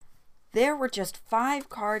There were just 5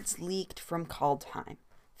 cards leaked from Kaldheim.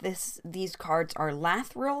 These cards are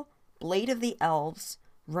Lathril, Blade of the Elves,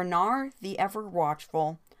 Renar the Ever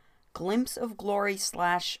Watchful, Glimpse of Glory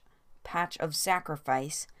 / Patch of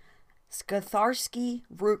Sacrifice, Skatharski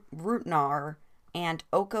Rutnar, and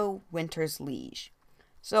Oko Winter's Liege.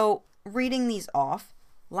 So, reading these off,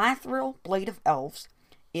 Lathril, Blade of Elves,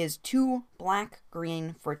 is 2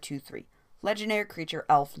 black-green for 2/3. Legendary creature,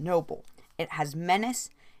 Elf Noble. It has Menace,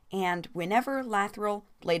 and whenever Lathril,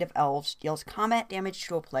 Blade of Elves, deals combat damage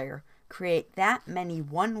to a player, create that many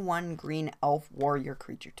 1/1 green Elf Warrior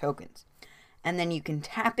creature tokens. And then you can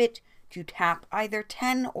tap it to tap either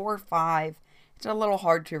 10 or 5. It's a little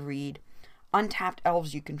hard to read. Untapped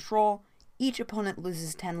elves you control. Each opponent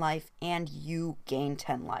loses 10 life, and you gain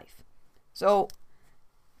 10 life. So,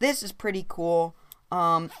 this is pretty cool.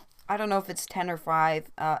 I don't know if it's 10 or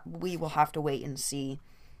 5. We will have to wait and see.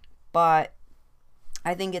 But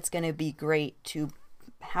I think it's going to be great to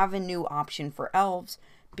have a new option for elves,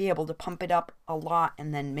 be able to pump it up a lot,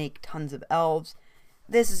 and then make tons of elves.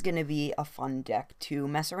 This is going to be a fun deck to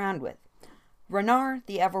mess around with. Renar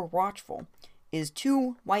the Ever Watchful is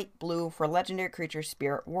 2 white-blue for legendary creature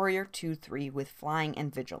Spirit Warrior 2/3 with flying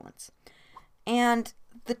and vigilance. And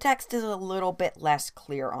the text is a little bit less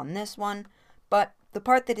clear on this one, but the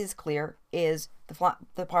part that is clear is the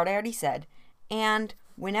part I already said, and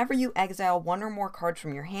whenever you exile 1 or more cards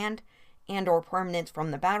from your hand and or permanents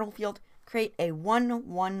from the battlefield, create a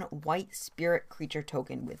 1/1 white spirit creature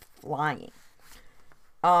token with flying.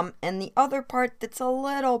 And the other part that's a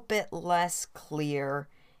little bit less clear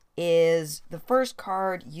is the first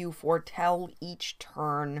card you foretell each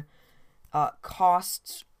turn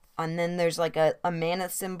costs, and then there's like a mana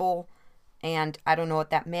symbol, and I don't know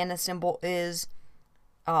what that mana symbol is,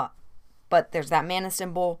 but there's that mana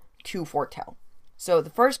symbol to foretell. So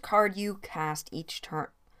the first card you cast each turn,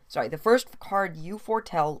 the first card you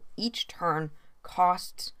foretell each turn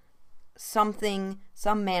costs something,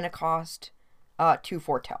 some mana cost, to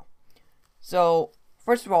foretell. So,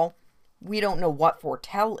 first of all, we don't know what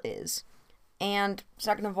foretell is, and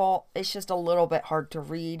second of all, it's just a little bit hard to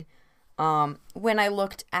read. When I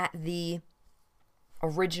looked at the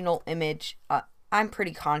original image, I'm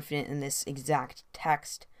pretty confident in this exact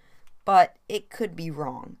text, but it could be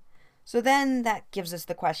wrong. So then that gives us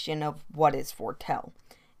the question of what is foretell.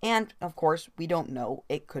 And, of course, we don't know.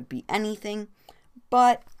 It could be anything,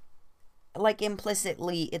 but like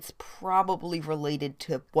implicitly, it's probably related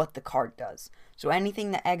to what the card does. So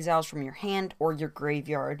anything that exiles from your hand or your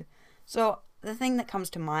graveyard. So the thing that comes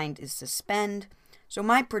to mind is Suspend. So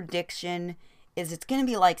my prediction is it's going to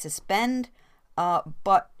be like Suspend,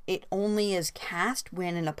 but it only is cast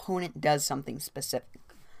when an opponent does something specific.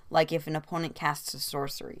 Like if an opponent casts a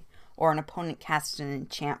sorcery, or an opponent casts an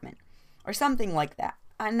enchantment, or something like that.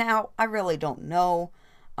 Now, I really don't know.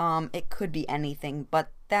 It could be anything,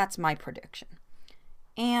 but that's my prediction.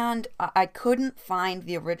 And I couldn't find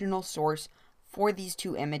the original source for these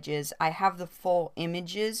 2 images. I have the full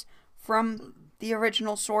images from the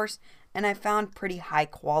original source, and I found pretty high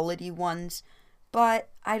quality ones, but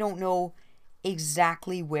I don't know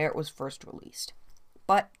exactly where it was first released.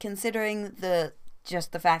 But considering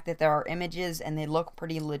just the fact that there are images and they look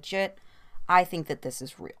pretty legit, I think that this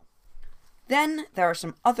is real. Then there are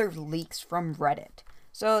some other leaks from Reddit.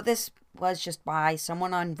 So this was just by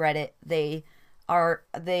someone on Reddit. They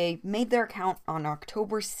made their account on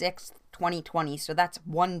October 6th, 2020, so that's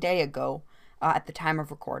 1 day ago at the time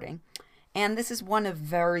of recording. And this is one of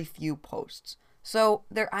very few posts. So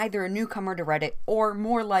they're either a newcomer to Reddit, or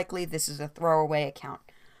more likely this is a throwaway account,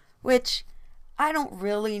 which I don't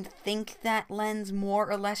really think that lends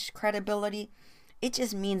more or less credibility. It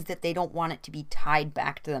just means that they don't want it to be tied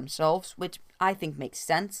back to themselves, which I think makes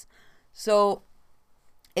sense. So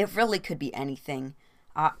it really could be anything.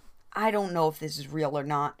 I don't know if this is real or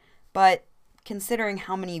not, but considering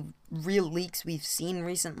how many real leaks we've seen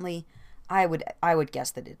recently, I would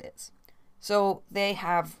guess that it is. So they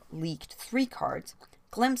have leaked 3 cards: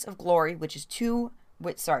 Glimpse of Glory, which is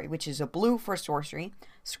a blue for sorcery;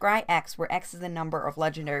 Scry X, where X is the number of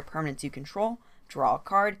legendary permanents you control, draw a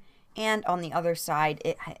card, and on the other side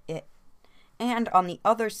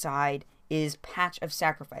is Patch of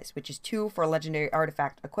Sacrifice, which is 2 for legendary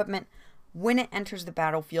artifact equipment. When it enters the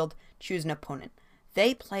battlefield, choose an opponent.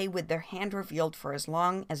 They play with their hand revealed for as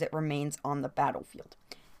long as it remains on the battlefield.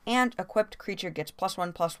 And equipped creature gets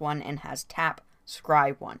 +1/+1 and has tap,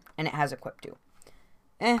 scry 1, and it has equip 2.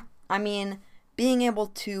 I mean, being able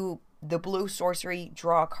to, the blue sorcery,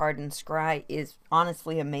 draw a card and scry is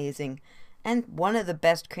honestly amazing, and one of the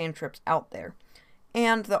best cantrips out there.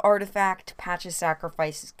 And the artifact, Patch of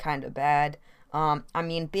Sacrifice, is kind of bad. I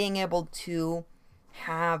mean, being able to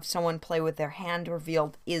have someone play with their hand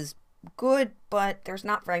revealed is good, but there's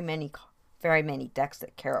not very many decks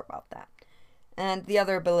that care about that. And the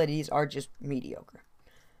other abilities are just mediocre.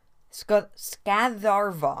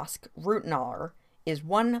 Scatharvosk Rootgnawer is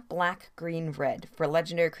 1 black, green, red for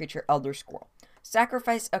legendary creature Elder Scroll.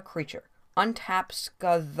 Sacrifice a creature. Untap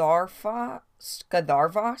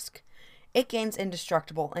Scatharvosk. It gains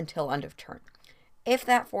indestructible until end of turn. If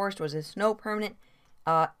that forest was a snow permanent,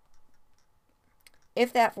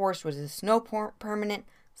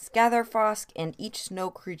 Scatharvosk and each snow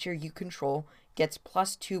creature you control gets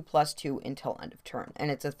 +2/+2 until end of turn, and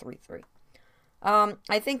it's a 3/3.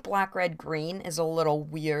 I think black, red, green is a little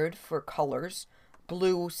weird for colors.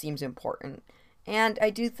 Blue seems important, and I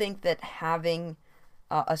do think that having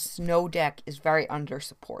a snow deck is very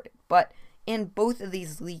under-supported. But in both of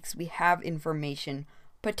these leaks, we have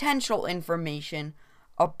potential information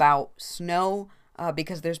about snow,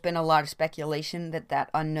 because there's been a lot of speculation that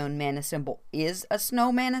unknown mana symbol is a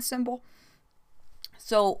snow mana symbol.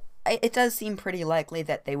 So it does seem pretty likely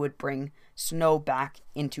that they would bring snow back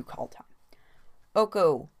into Kaldheim.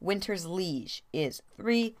 Oko, Winter's Liege, is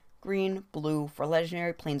 3 green, blue for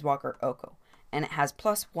legendary planeswalker Oko, and it has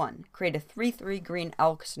 +1. Create a 3/3 green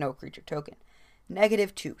elk snow creature token.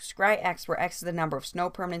 -2. Scry X, where X is the number of snow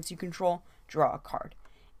permanents you control, draw a card.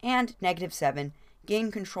 And -7.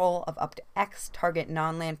 Gain control of up to X target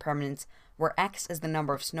non-land permanents, where X is the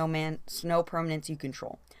number of snow permanents you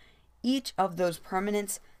control. Each of those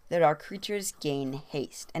permanents that are creatures gain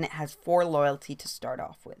haste, and it has 4 loyalty to start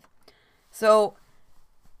off with. So,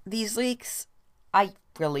 these leaks, I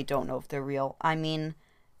really don't know if they're real. I mean,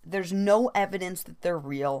 there's no evidence that they're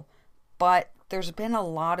real, but there's been a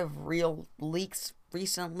lot of real leaks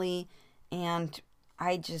recently, and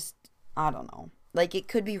I don't know. Like, it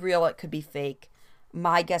could be real, it could be fake.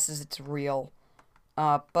 My guess is it's real,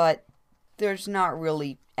 but there's not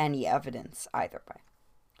really any evidence either way.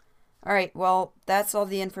 Alright, well, that's all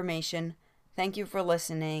the information. Thank you for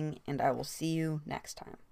listening, and I will see you next time.